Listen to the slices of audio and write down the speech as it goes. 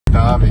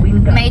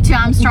starving. Me too,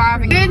 I'm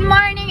starving. Good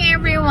morning,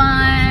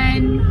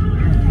 everyone!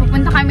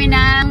 Pupunta kami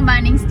ng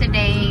Bunnings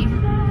today.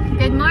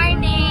 Good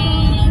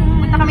morning!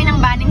 Pupunta kami ng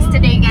Bunnings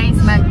today, guys.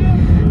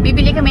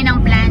 Bibili kami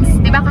ng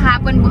plants. Diba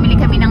kahapon bumili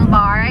kami ng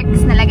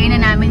barks. Nalagay na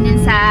namin yun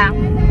sa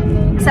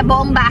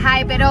buong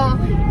bahay. Pero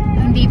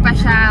hindi pa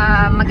siya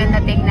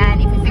maganda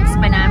tingnan. I-fix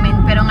pa namin.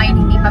 Pero ngayon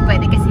hindi pa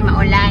pwede kasi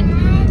maulan.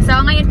 So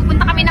ngayon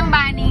pupunta kami ng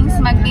Bunnings.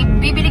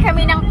 Bibili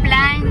kami ng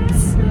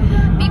plants.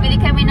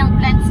 Bibili kami ng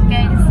plants,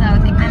 guys. So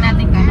tignan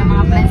natin kung ano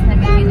mga plants na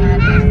bibili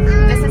natin.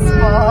 This is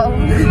fall.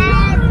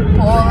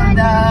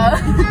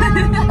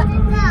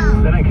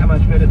 That ain't come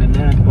much better than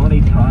that.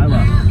 Bonnie Tyler.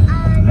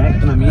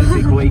 Maximum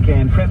Music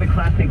Weekend. Forever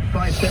Classics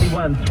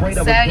 531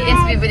 3 So yes,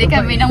 bibili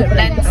kami ng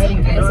plants. Si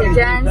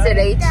Jan, si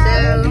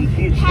Rachel.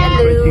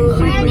 Hello.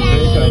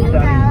 Morning.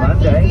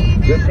 Monday.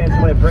 Your chance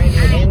to win a brand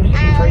new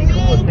MG3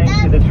 cooler thanks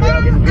to the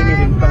Traralgon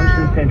Vineyard and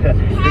Function Centre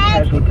for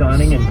casual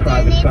dining and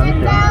private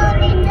functions.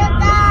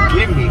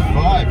 Give me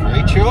 5,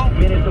 Rachel.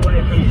 Minutes away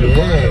from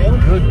Yeah,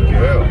 good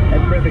girl.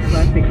 and Forever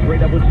Classics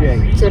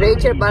 3 Si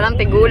Rachel parang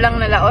tigulang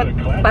na laot.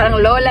 Parang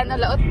lola na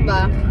laot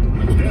ba?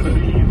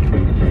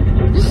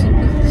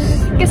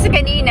 Kasi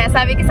kanina,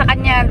 sabi ko sa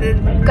kanya,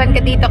 kon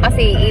ka dito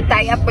kasi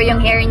i-tie up ko yung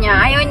hair niya.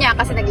 Ayaw niya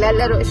kasi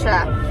naglalaro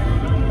siya.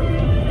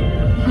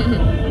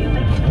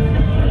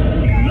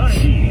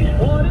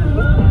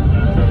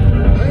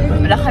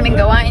 Wala kaming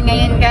gawain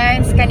ngayon,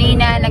 guys.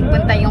 Kanina,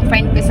 nagpunta yung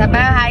friend ko sa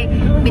bahay.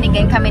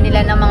 Binigyan kami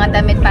nila ng mga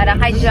damit para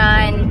kay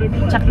John.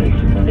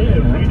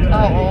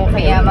 Oo,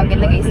 kaya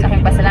maganda guys,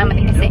 laking pasalamat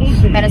kasi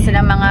meron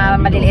silang mga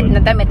maliliit na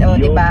damit. O,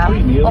 diba?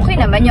 Okay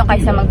naman yung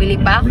kaysa magbili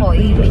pa ako.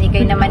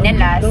 Binigay naman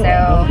nila.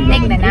 So,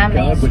 take na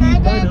namin.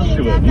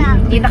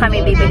 Dito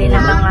kami bibili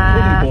ng mga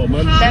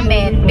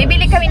damit.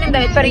 Bibili kami ng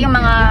damit pero yung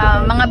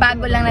mga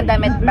bago lang na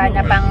damit pa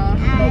na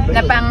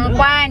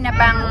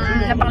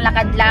pang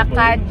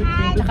lakad-lakad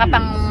tsaka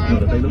pang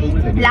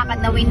lakad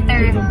na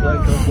winter.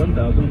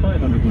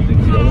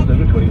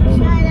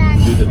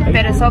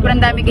 Pero sobrang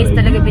dami guys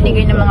talaga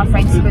binigay ng mga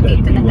friends ko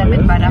dito na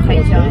damit para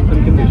kay John.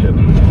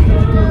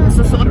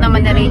 Susuot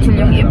naman na Rachel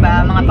yung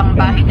iba, mga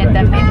pangbahay na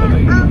damit.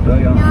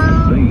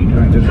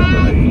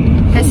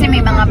 Kasi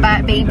may mga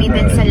baby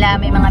din sila,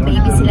 may mga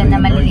baby sila na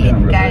maliliit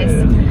guys.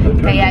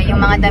 Kaya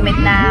yung mga damit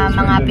na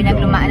mga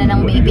pinaglumaan na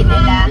ng baby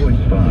nila,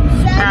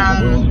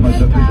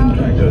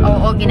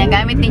 oo,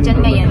 ginagamit ni John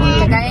ngayon.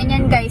 Kagaya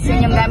niyan guys,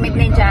 yun yung gamit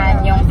ni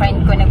John. Yung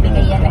friend ko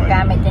nagbigay yan ng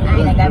gamit yan, yung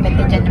ginagamit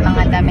ni John ng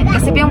mga damit.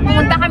 Kasi yung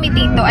pumunta kami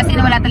dito, as in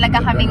wala talaga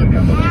kaming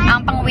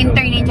pang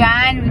winter ni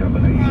John.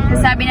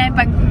 Sabi na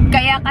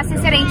kaya kasi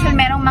si Rachel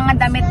merong mga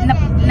damit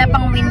na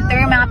pang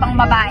winter, mga pang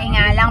babae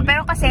nga lang.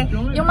 Pero kasi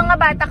yung mga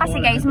bata kasi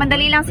guys,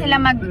 madali lang sila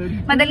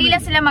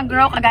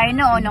mag-grow kagaya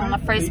noon nung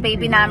first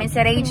baby namin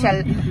si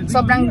Rachel.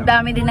 Sobrang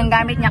dami din ng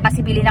gamit niya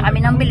kasi bili na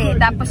kami ng bili.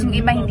 Tapos yung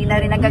iba hindi na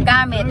rin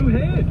nagagamit.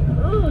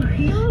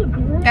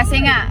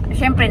 Kasi nga,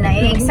 syempre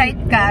na-excite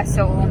ka,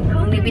 so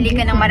bibili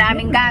ka ng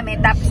maraming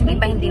gamit, tapos yung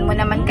iba hindi mo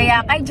naman.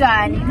 Kaya kay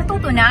John,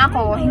 natuto na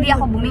ako, hindi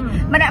ako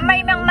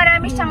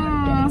marami siyang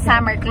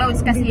summer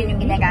clothes kasi yun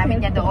yung ginagamit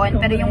niya doon.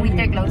 Pero yung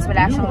winter clothes,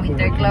 wala siyang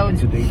winter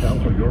clothes.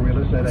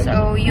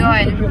 So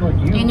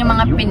yun yung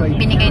mga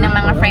pinigay ng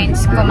mga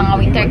friends ko, mga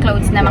winter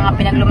clothes na mga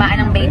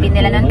pinaglumaan ng baby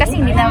nila noon. Kasi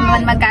hindi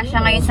naman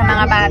magkasya ngayon sa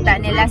mga bata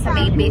nila, sa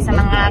baby, sa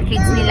mga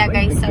kids nila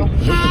guys. So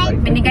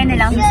binigay na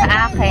lang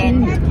sa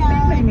akin.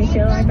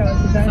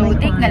 So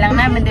take na lang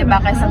namin,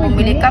 diba? Kasi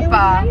bumili ka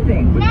pa,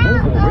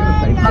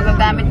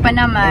 magagamit pa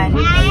naman.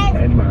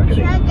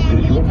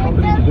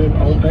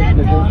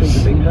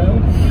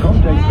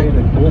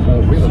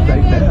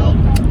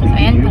 So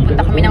ayan,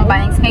 pupunta kami ng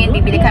Bunnings ngayon,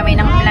 bibili kami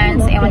ng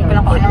plants. Ewan ko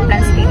lang kung anong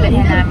plants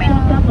bibilihan namin.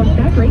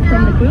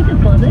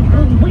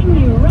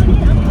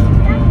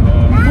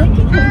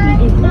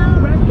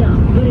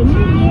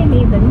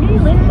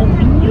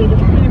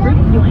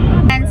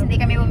 Plants, hindi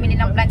kami bumili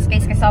ng plants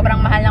guys kasi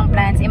sobrang mahal ng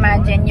plants.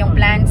 Imagine yung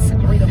plants,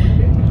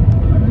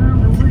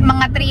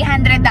 mga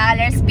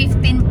 $300,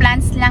 15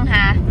 plants lang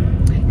ha.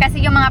 Kasi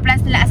yung mga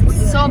plants nila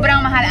sobrang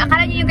mahal.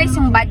 Akala nyo guys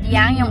yung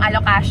badyang, yung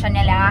allocation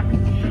nila,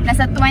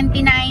 nasa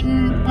 29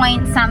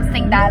 point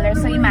something dollars.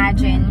 So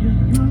imagine.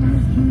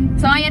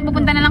 So ayan,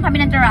 pupunta na lang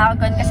kami ng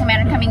Traralgon kasi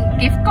meron kaming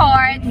gift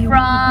card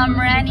from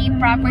Rani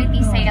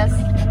Property Sales.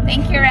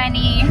 Thank you,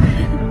 Rani.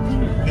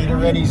 Peter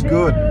Reddy's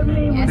good.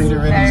 Yes,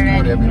 Peter Reddy's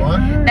good,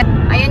 everyone.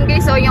 Ayun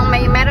guys, so yung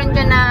meron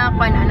dyan na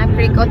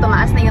nag-freak out,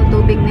 tumaas na yung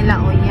tubig nila.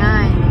 O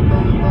yan,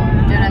 boom boom,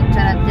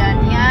 charat dyan.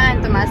 Yan,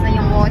 tumaas na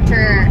yung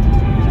water.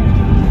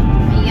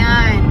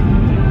 Ayan.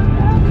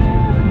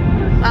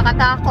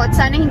 Kakatakot.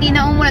 Sana hindi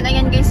na umulan.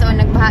 Ayan guys, so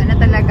nagbaha na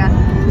talaga.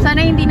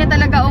 Sana hindi na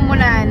talaga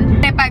umulan.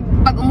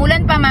 Pag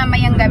umulan pa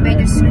mamayang gabi,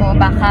 Diyos ko,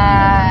 baka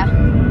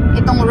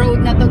itong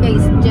road na to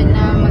guys, dyan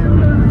na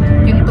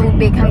yung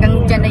tubig,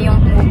 hanggang dyan na yung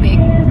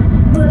tubig.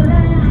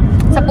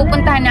 Sa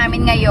pupuntahan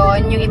namin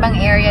ngayon, yung ibang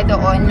area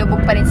doon, lubog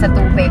pa rin sa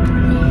tubig.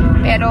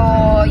 Pero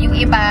yung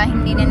iba,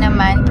 hindi na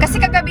naman. Kasi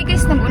kagabi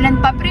guys,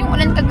 nag-ulan pa. Pero yung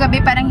ulan kagabi,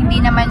 parang hindi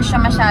naman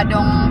siya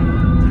masyadong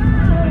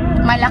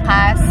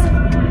malakas.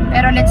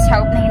 Pero let's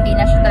hope na hindi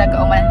na siya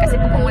talaga umulan. Kasi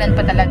pag umulan pa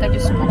pa talaga.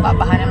 Diyos ko,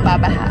 babaha ng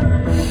babaha.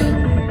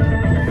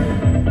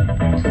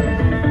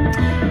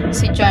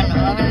 Si John,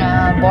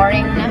 na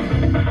boring na.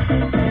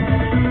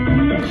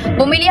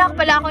 Bumili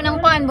ako ng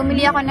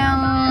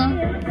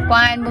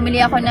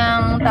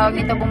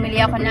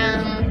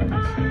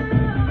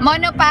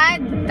monopod,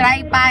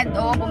 tripod.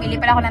 Bumili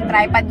pala ako ng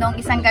tripod noong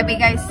isang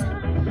gabi, guys.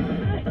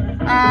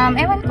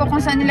 Ewan ko kung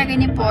saan nilagay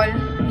ni Paul.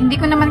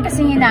 Hindi ko naman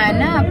kasi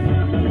hinanap.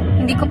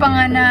 Hindi ko pa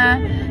nga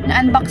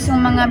na-unbox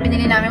yung mga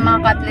binili namin,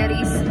 mga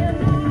cutleries.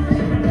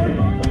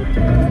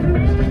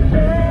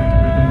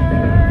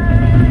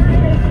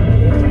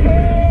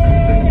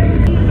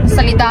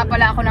 Salita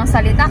pala ako ng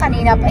salita.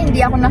 Kanina pa,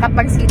 hindi ako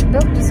nakapag-sit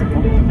down. Diyos ko.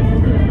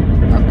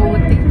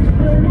 Mabuti.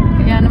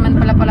 Kaya naman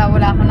pala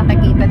wala akong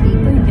nakikita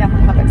dito. Hindi ako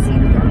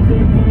nakapag-sit down.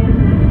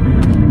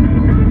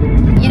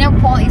 You know,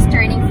 Paul is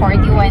turning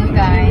 41,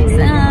 guys.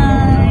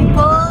 Ay,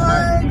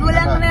 Paul!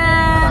 Gulang na!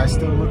 I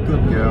still look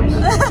good, girls.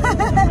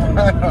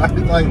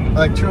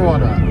 like true or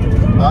not.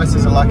 Ice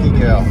is a lucky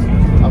girl.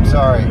 I'm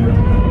sorry.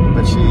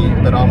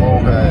 But I'm all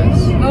hers.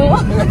 Oh.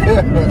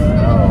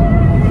 Oh.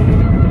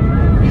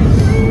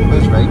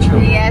 Where's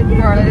Rachel? Yes,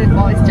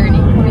 Paul is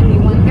turning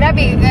 41.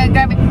 Grabe.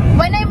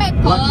 When I met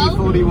Paul... Lucky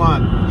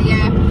 41.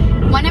 Yeah.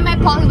 When I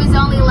met Paul, he was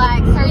only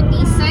like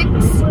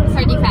 36,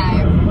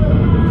 35.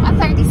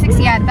 36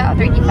 yata, o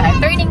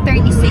 35. Turning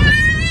 36.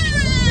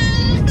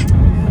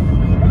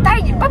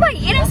 Babay,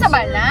 ilan sa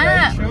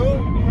bala?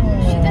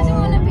 She doesn't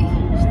wanna be.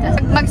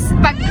 Pag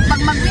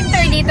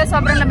mag-winter dito,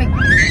 sobrang lamig.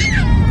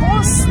 Oh,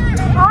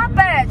 stop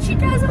it! She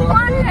doesn't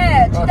want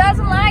it. She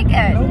doesn't like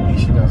it. No,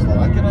 she doesn't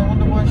like it. I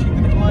wonder why she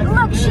didn't like it.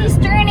 Look, she's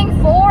turning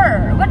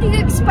 4. What do you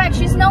expect?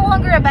 She's no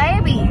longer a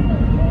baby.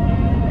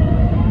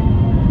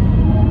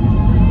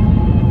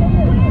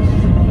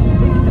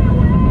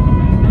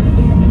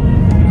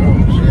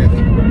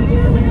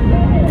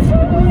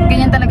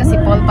 Ganyan talaga si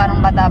Paul,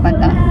 parang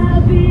bata-bata.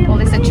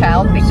 Paul is a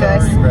child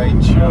because sorry,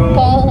 Rachel.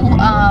 Paul,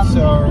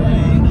 sorry.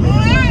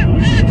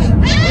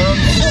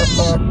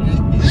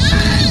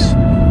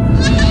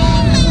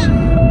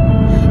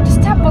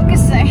 Just stop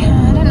focusing.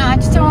 I don't know, I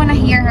just don't want to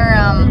hear her,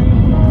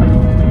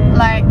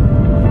 like,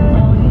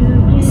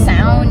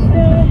 sound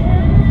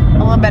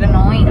a little bit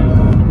annoying.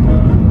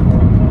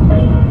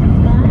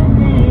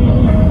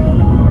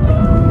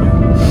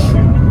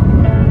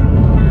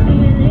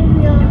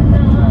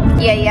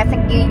 Yeah, I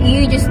think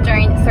you just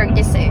turned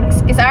 36.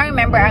 Because I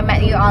remember I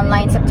met you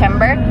online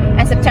September,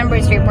 and September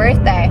is your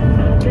birthday.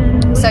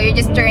 So you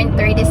just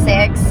turned 36.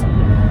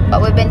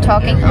 But we've been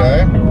talking.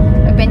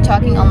 We've been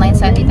talking online.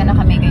 So dito na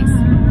kami, guys.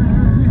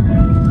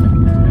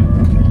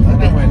 I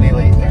know where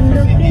nearly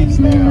everything is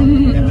now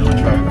in the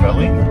Latrobe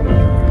Valley.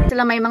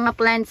 Sila may mga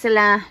plants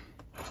sila.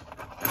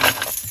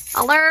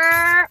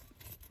 Alert!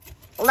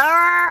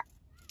 Alert!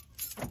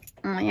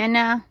 Ayan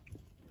na.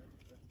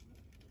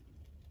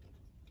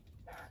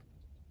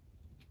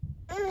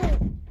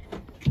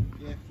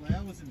 Yeah,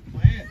 flowers and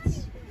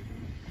plants.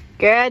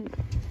 Good.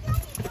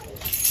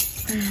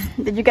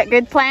 Did you get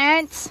good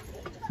plants?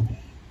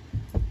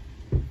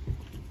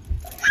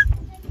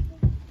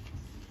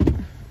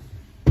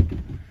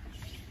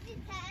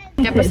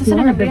 That's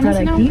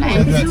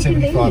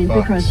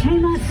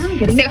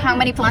 $75. So how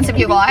many plants have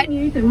you got? I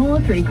don't know,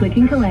 18.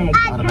 18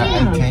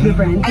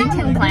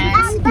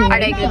 plants. Are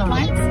they good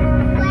plants?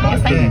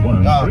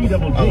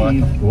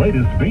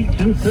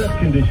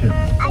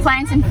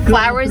 Plants and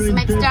flowers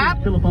mixed up?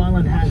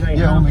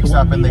 Yeah, all mixed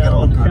up and they're going to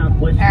look good.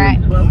 Alright.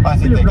 I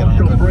think they're going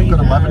to look good. We've got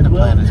a lavender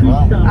plant as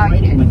well. Oh,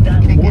 you do?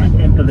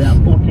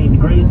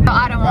 Good.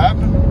 I don't want.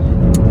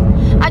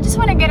 I just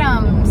want to get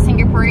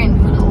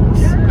Singaporean noodles.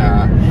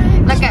 Nah.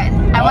 Look at,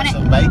 I want to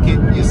make it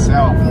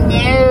yourself.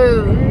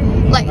 No.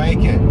 Like,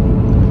 make it.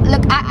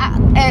 Look, I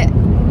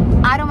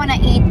don't want to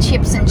eat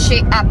chips and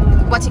shit.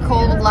 What's it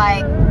called?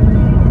 Like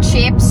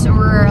chips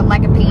or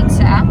like a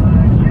pizza.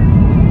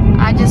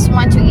 I just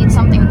want to eat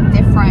something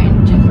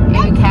different.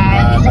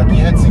 Okay. Like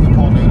you had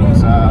Singapore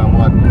noodles,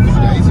 what, 2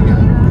 days ago?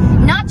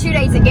 Not 2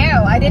 days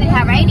ago. I didn't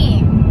have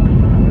any.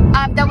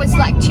 That was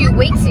like 2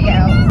 weeks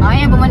ago. I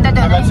am pumunta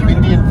doon. How about some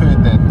Indian food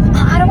then?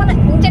 I don't want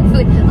Indian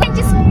food. We can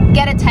just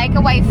get a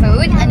takeaway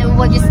food and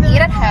we'll just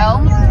eat at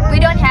home. We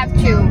don't have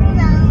to,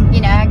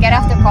 you know, get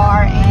off the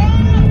car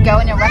and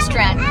go in a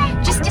restaurant.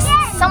 Just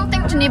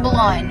something to nibble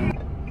on.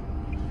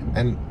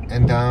 And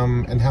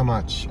how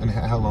much? And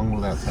how long will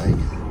that take?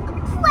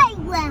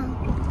 Playground.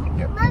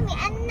 Yep. Mommy,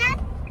 I'm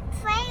not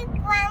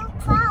playground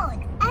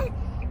phone. I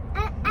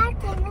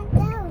cannot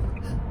go.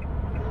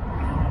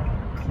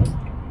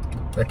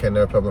 Okay,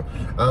 no problem.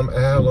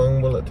 How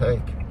long will it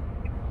take?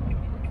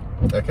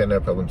 Okay, no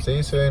problem. See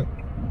you soon.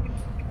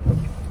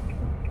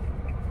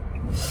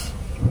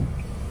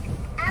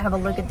 Have a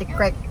look at the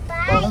crick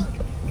bowl.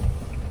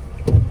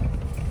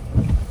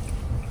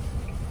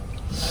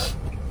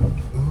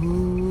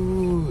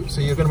 Ooh,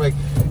 so you're gonna make.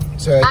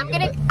 So I'm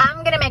gonna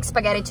make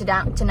spaghetti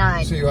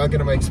tonight. So you are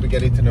gonna make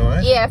spaghetti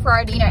tonight? Yeah, for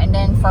our dinner and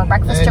then for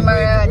breakfast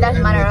tomorrow.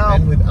 Doesn't matter at all.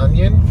 And with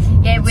onion?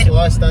 Yeah, with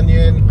sliced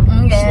onion,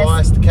 yes.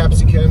 sliced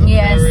capsicum,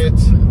 yes.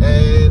 carrot,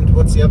 and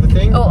what's the other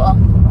thing? Oh.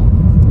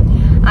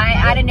 I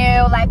I don't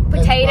know, like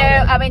potato.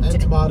 I mean,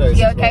 tomatoes.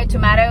 Yeah, okay,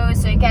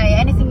 tomatoes. Okay,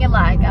 anything you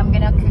like. I'm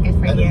gonna cook it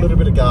for you. And a little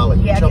bit of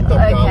garlic. Yeah, Chopped up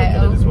garlic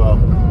in it as well.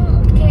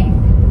 Okay.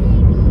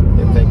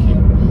 Yeah, thank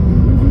you.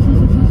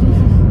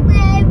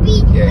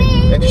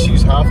 Yeah, and just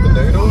use half the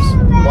noodles,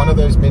 one of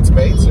those minced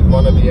meats, and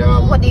one of the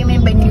What do you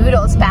mean by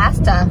noodles?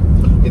 Pasta?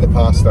 Yeah, the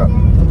pasta,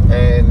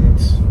 and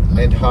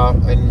half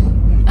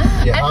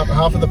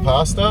of the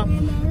pasta,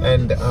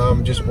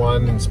 and just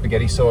one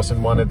spaghetti sauce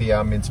and one of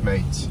the minced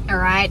meats. All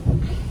right,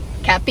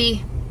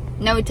 copy,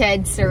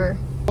 noted, sir.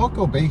 Pork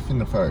or beef in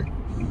the pho?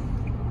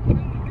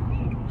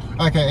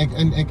 Okay,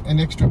 an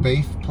extra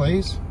beef,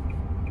 please.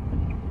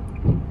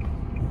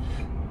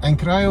 And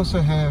could I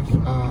also have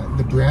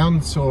the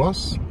brown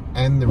sauce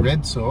and the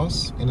red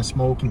sauce in a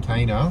small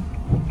container,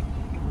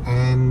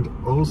 and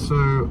also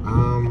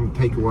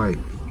takeaway.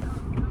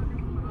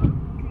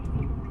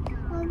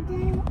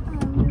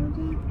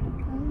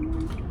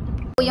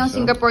 Yung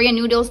Singaporean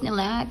noodles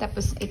nila,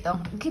 tapos ito.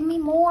 Give me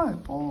more,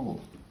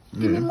 Paul.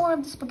 Give me more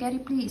of the spaghetti,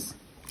 please.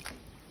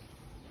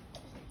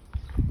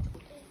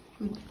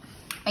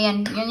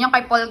 Ayan, yun yung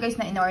kay Paul guys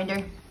na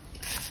in-order.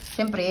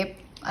 Siyempre,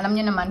 alam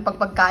nyo naman,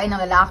 pag pagkain ng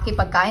lalaki,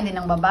 pagkain din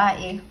ng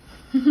babae.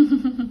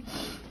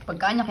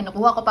 Pagkain niya,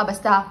 kinukuha ko pa.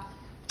 Basta,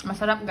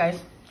 masarap guys.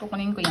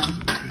 Kukunin ko yan.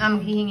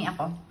 Maghihingi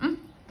ako.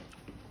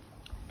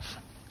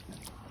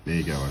 There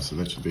you go, so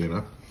that should be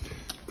enough.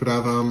 Could I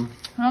have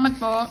Salamat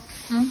po.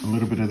 a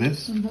little bit of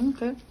this?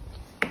 Okay.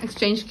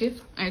 Exchange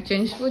gift.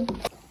 Exchange food.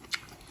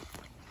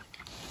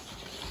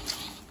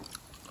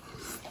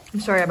 I'm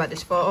sorry about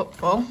this, Paul.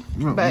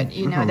 No, But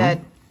you no know problem. that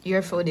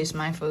your food is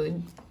my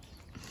food.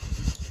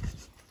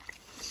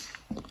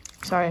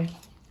 Sorry.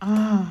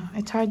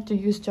 It's hard to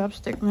use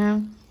chopstick,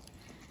 man.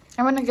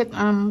 I wanna get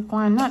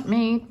not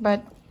meat,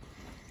 but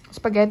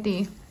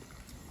spaghetti.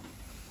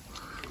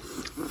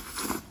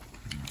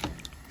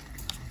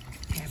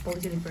 Yeah,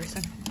 Paul's a good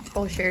person.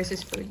 Paul shares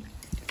his food.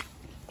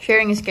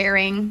 Sharing is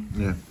caring.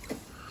 Yeah.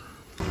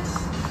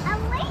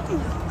 I'm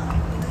waiting.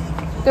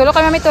 Tulok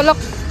kay mami, tulok.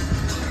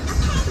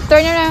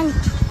 Turn around.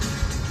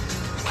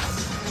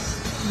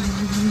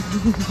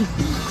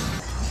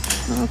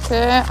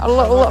 Okay.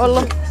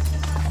 Allah.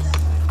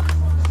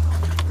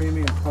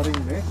 Creamy and pudding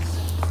mix.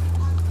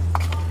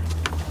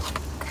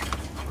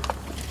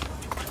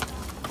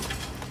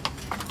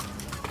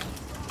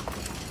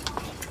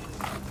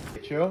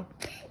 Sure.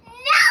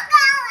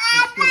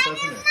 It's good,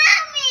 doesn't it?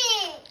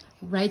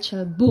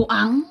 Rachel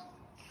Buang.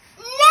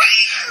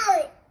 No!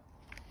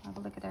 Have a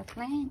look at our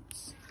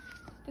plants.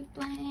 Big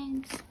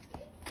plants.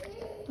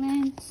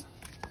 Plants.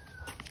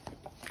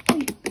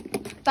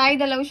 Tie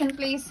the lotion,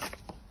 please.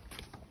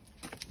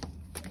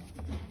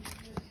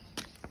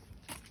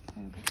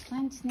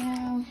 Plants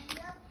now.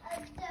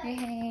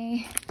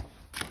 Hey.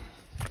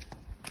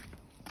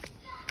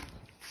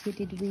 We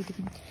did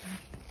weeding.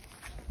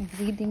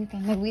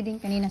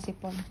 Nag-weeding kanina si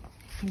Paul.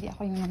 Hindi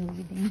ako yung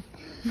nag-weeding.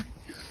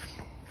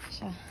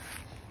 Siya.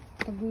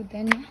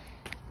 Pagodan na.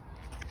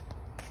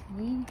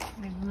 May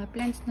mga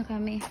plants na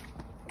kami.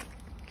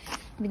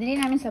 Binili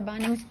namin sa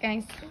Bunnings,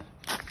 guys.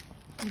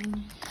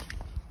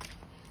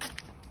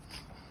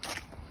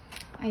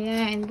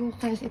 Ayan,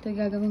 bukas. Ito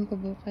gagawin ko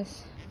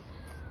bukas.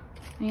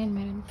 Ayan,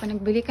 meron pa.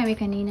 Nagbili kami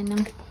kanina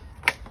ng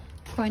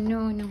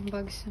ng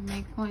bags sa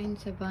may coin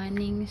sa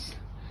Bunnings.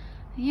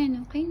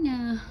 Ayan, okay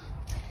na.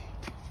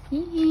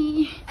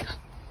 Hihi.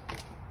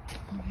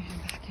 Ayan,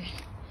 bakit?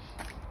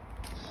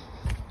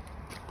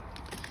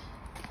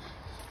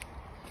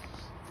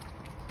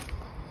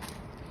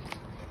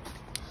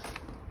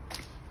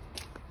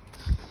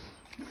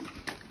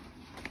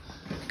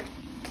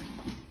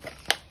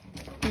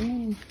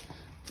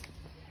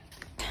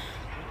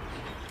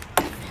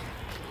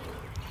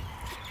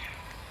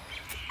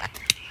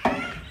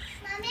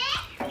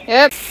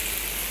 Yep.